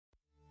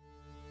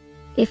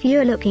If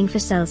you're looking for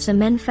salsa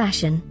men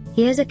fashion,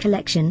 here's a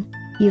collection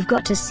you've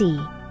got to see.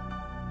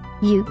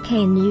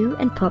 UK new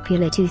and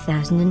popular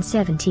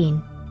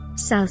 2017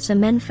 Salsa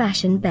Men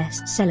Fashion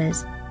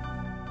Bestsellers.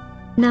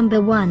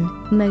 Number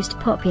 1, Most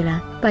Popular,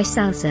 by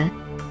Salsa.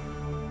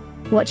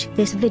 Watch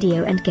this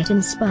video and get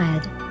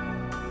inspired.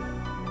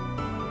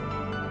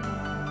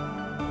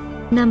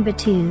 Number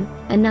 2,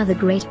 another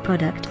great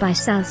product by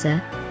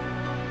Salsa.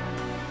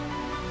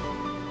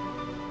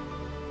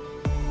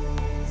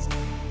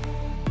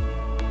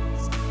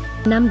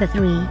 Number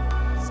 3.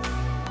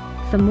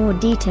 For more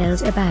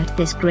details about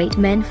this great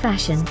men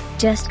fashion,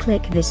 just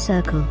click this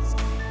circle.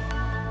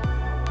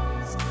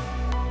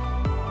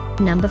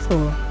 Number 4.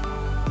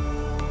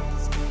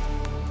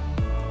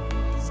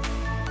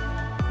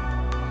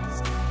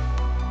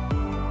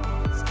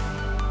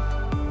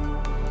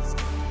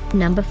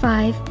 Number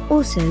 5,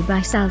 also by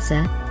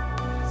Salsa.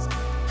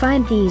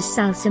 Find these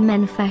Salsa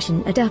Men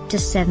fashion at up to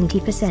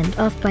 70%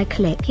 off by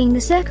clicking the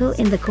circle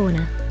in the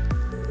corner.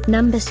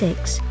 Number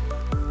 6.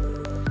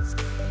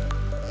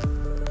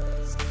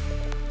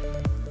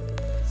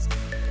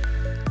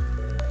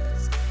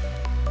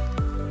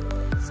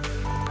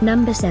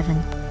 Number 7.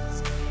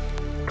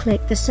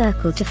 Click the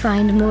circle to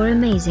find more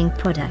amazing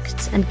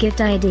products and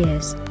gift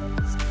ideas.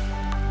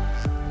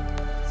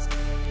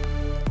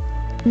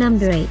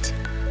 Number 8.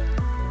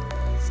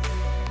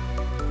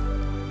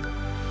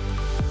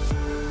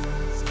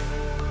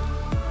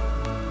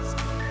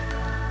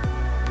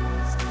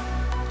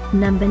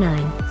 Number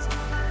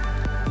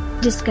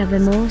 9. Discover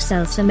more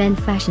Salsa Men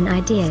fashion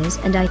ideas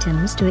and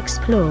items to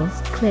explore,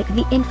 click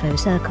the info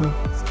circle.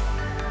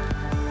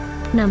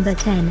 Number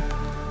 10.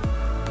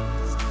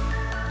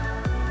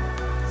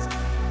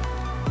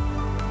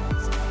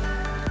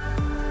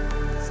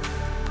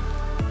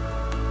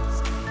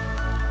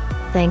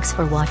 Thanks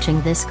for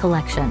watching this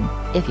collection.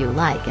 If you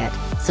like it,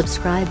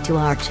 subscribe to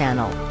our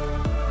channel.